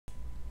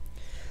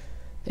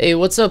Hey,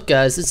 what's up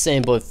guys? It's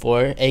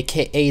Sameboy4,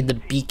 aka the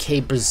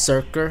BK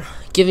Berserker,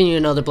 giving you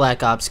another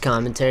Black Ops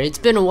commentary. It's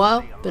been a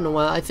while,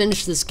 I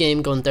finished this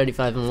game going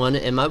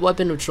 35-1, and my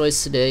weapon of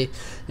choice today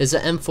is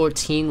an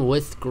M14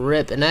 with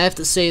grip. And I have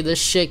to say, this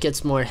shit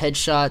gets more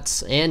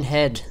headshots and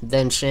head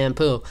than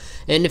shampoo.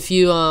 And if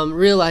you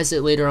realize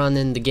it later on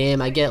in the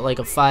game, I get like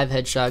a 5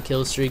 headshot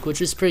kill streak, which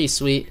is pretty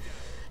sweet.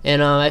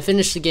 And I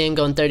finished the game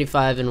going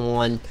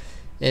 35-1,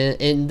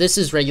 and this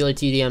is regular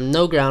TDM,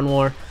 no ground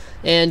war.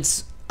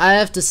 And I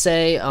have to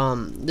say,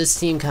 this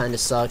team kind of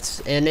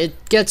sucked, and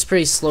it gets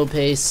pretty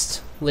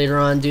slow-paced later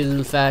on due to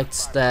the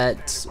fact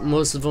that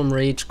most of them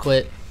rage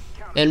quit.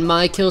 And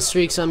my kill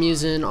streaks I'm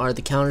using are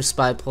the counter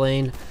spy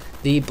plane,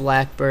 the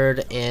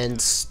Blackbird, and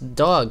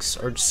dogs,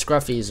 or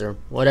scruffies, or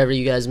whatever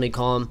you guys may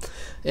call them.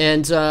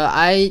 And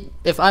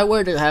if I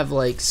were to have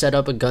like set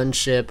up a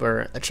gunship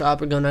or a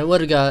chopper gun, I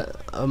would have got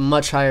a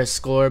much higher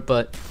score,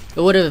 but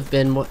it would have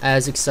been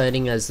as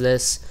exciting as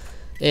this.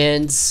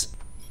 And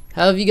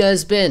how have you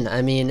guys been?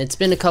 I mean, it's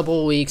been a couple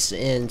of weeks,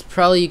 and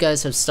probably you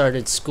guys have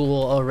started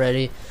school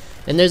already.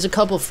 And there's a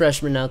couple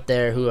freshmen out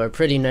there who are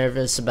pretty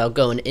nervous about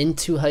going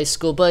into high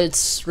school, but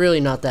it's really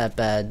not that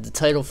bad. The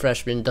title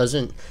freshman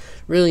doesn't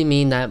really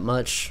mean that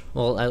much.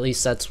 Well, at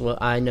least that's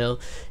what I know.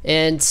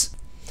 And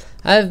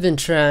I've been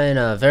trying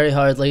very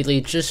hard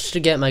lately just to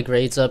get my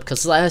grades up,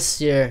 because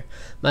last year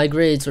my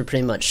grades were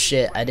pretty much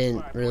shit. I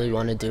didn't really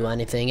want to do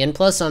anything, and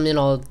plus I'm in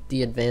all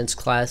the advanced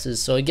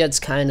classes, so it gets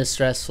kind of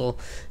stressful.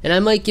 And I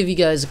might give you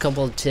guys a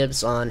couple of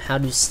tips on how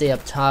to stay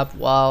up top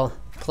while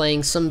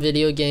playing some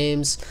video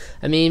games.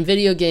 I mean,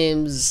 video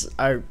games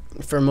are,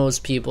 for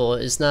most people,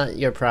 is not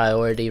your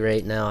priority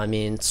right now. I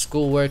mean,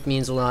 schoolwork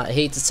means a lot. I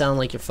hate to sound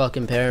like your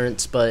fucking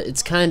parents, but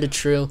it's kind of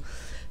true.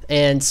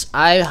 And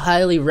I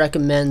highly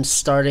recommend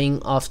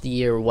starting off the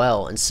year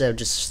well instead of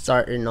just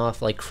starting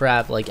off like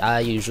crap like I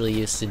usually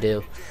used to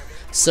do.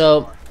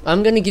 So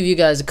I'm going to give you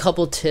guys a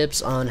couple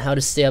tips on how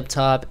to stay up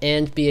top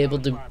and be able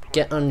to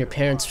get on your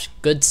parents'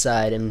 good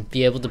side and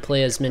be able to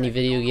play as many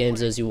video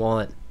games as you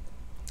want.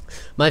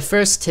 My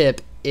first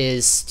tip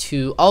is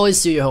to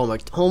always do your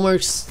homework.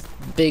 Homework's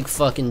big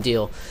fucking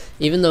deal.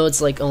 Even though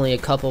it's like only a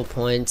couple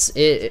points.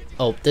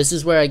 Oh, this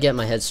is where I get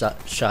my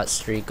headshot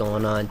streak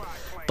going on.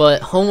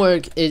 But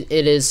homework, it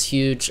is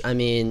huge. I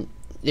mean,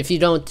 if you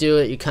don't do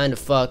it, you're kind of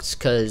fucked,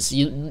 because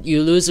you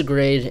lose a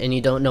grade and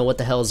you don't know what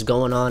the hell is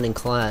going on in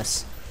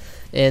class.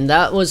 And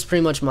that was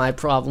pretty much my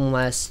problem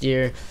last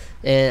year.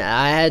 And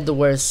I had the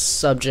worst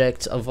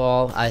subject of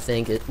all, I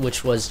think,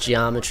 which was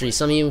geometry.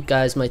 Some of you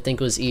guys might think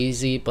it was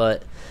easy,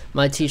 but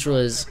my teacher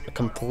was a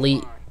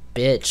complete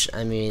bitch.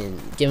 I mean,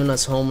 giving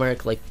us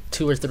homework like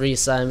 2 or 3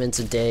 assignments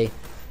a day.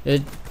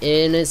 And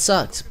it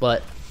sucked,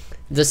 but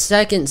the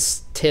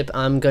second tip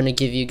I'm going to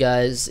give you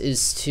guys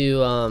is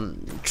to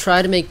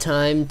try to make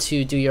time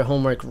to do your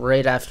homework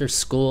right after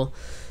school.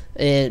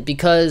 And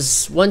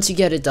because once you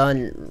get it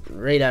done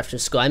right after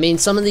school, I mean,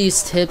 some of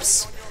these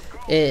tips,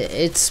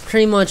 it's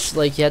pretty much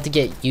like you have to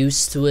get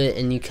used to it,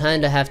 and you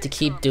kind of have to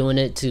keep doing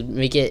it to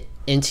make it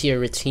into your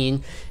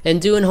routine.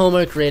 And doing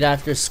homework right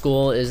after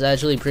school is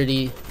actually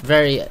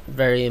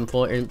very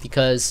important,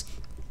 because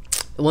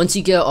once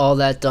you get all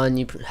that done,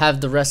 you have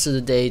the rest of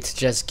the day to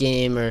just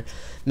game or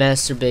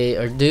masturbate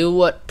or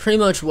do pretty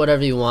much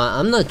whatever you want.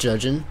 I'm not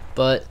judging.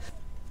 But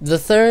the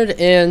third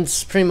and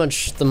pretty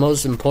much the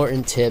most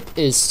important tip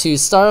is to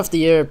start off the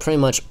year pretty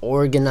much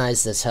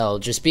organized as hell.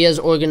 Just be as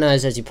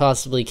organized as you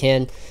possibly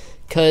can,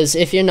 because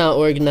if you're not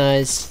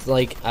organized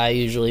like I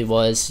usually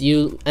was,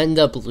 you end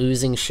up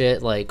losing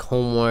shit like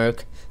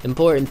homework,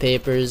 important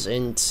papers,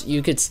 and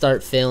you could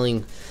start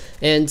failing.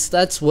 And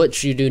that's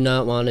what you do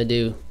not want to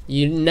do.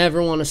 You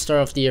never want to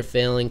start off the year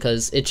failing,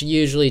 because it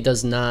usually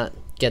does not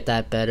get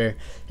that better,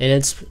 and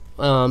it's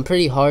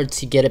pretty hard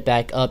to get it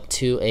back up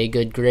to a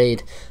good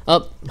grade.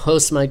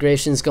 Host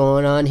migration's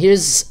going on.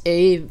 Here's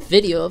a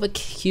video of a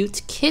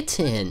cute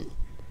kitten.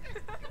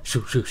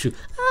 Shoo shoo shoo.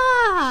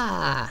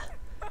 Ah.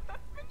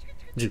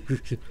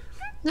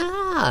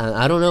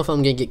 Ah. I don't know if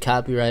I'm gonna get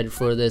copyrighted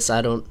for this.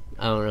 I don't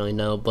really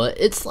know, but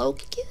it's so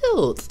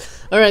cute.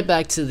 All right,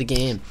 back to the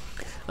game.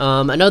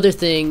 Another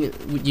thing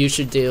you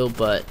should do,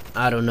 but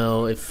I don't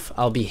know if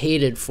I'll be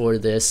hated for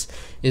this,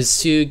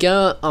 is to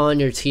get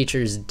on your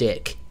teacher's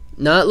dick.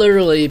 Not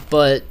literally,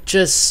 but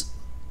just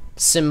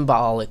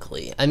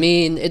symbolically. I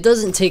mean, it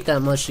doesn't take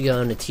that much to get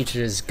on a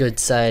teacher's good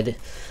side,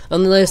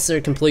 unless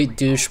they're complete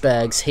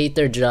douchebags, hate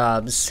their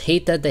jobs,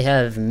 hate that they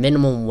have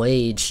minimum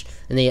wage,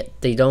 and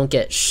they don't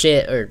get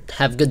shit or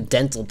have good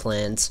dental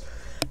plans.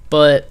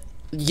 But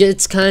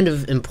it's kind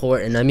of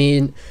important. I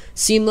mean,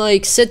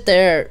 sit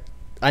there.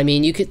 I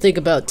mean, you could think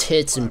about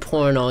tits and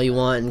porn all you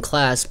want in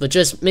class, but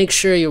just make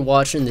sure you're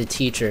watching the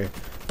teacher.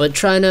 But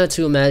try not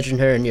to imagine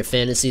her in your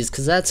fantasies,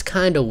 because that's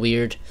kind of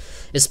weird,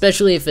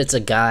 especially if it's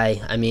a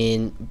guy. I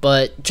mean,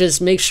 but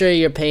just make sure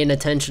you're paying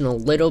attention a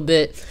little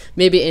bit.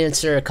 Maybe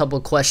answer a couple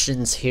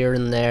questions here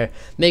and there.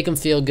 Make them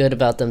feel good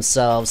about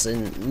themselves,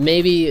 and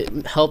maybe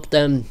help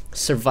them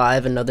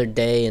survive another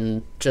day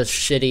in just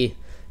shitty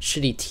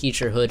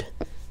teacherhood.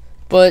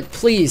 But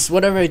please,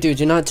 whatever I do,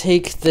 do not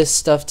take this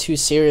stuff too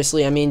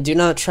seriously. I mean, do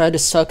not try to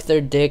suck their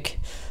dick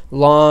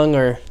long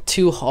or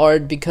too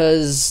hard,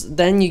 because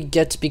then you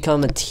get to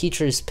become a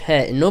teacher's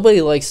pet, and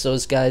nobody likes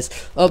those guys.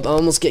 Oh, I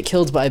almost get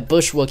killed by a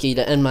bush Wookie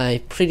to end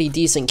my pretty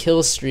decent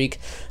kill streak.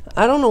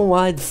 I don't know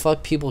why the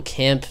fuck people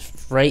camp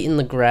right in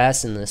the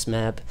grass in this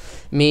map.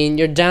 I mean,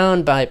 you're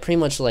down by pretty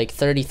much like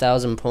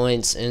 30,000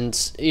 points,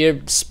 and you're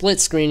split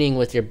screening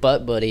with your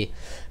butt buddy.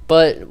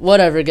 But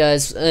whatever,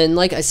 guys, and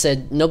like I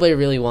said, nobody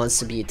really wants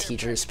to be a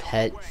teacher's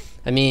pet.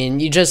 I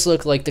mean, you just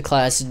look like the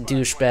classic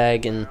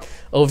douchebag and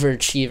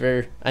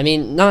overachiever. I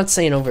mean, not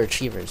saying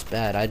overachiever is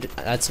bad.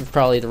 That's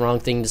probably the wrong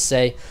thing to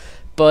say.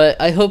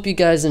 But I hope you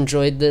guys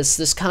enjoyed this.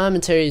 This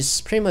commentary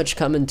is pretty much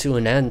coming to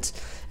an end,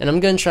 and I'm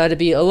going to try to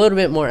be a little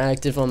bit more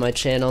active on my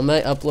channel. I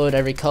might upload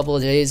every couple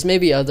of days,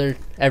 maybe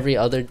every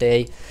other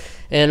day.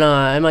 And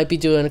I might be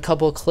doing a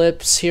couple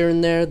clips here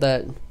and there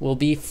that will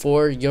be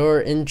for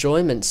your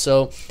enjoyment.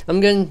 So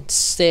I'm going to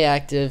stay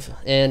active,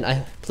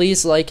 and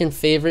please like and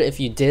favorite if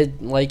you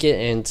did like it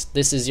and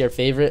this is your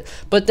favorite.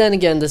 But then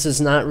again, this is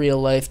not real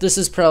life. This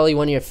is probably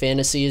one of your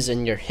fantasies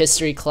in your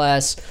history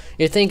class.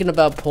 You're thinking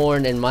about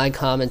porn in my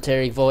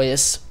commentary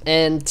voice.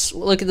 And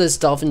look at this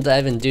dolphin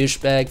diving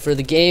douchebag for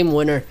the game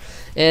winner.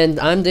 And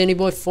I'm Danny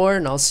Boy 4,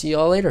 and I'll see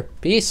y'all later.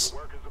 Peace.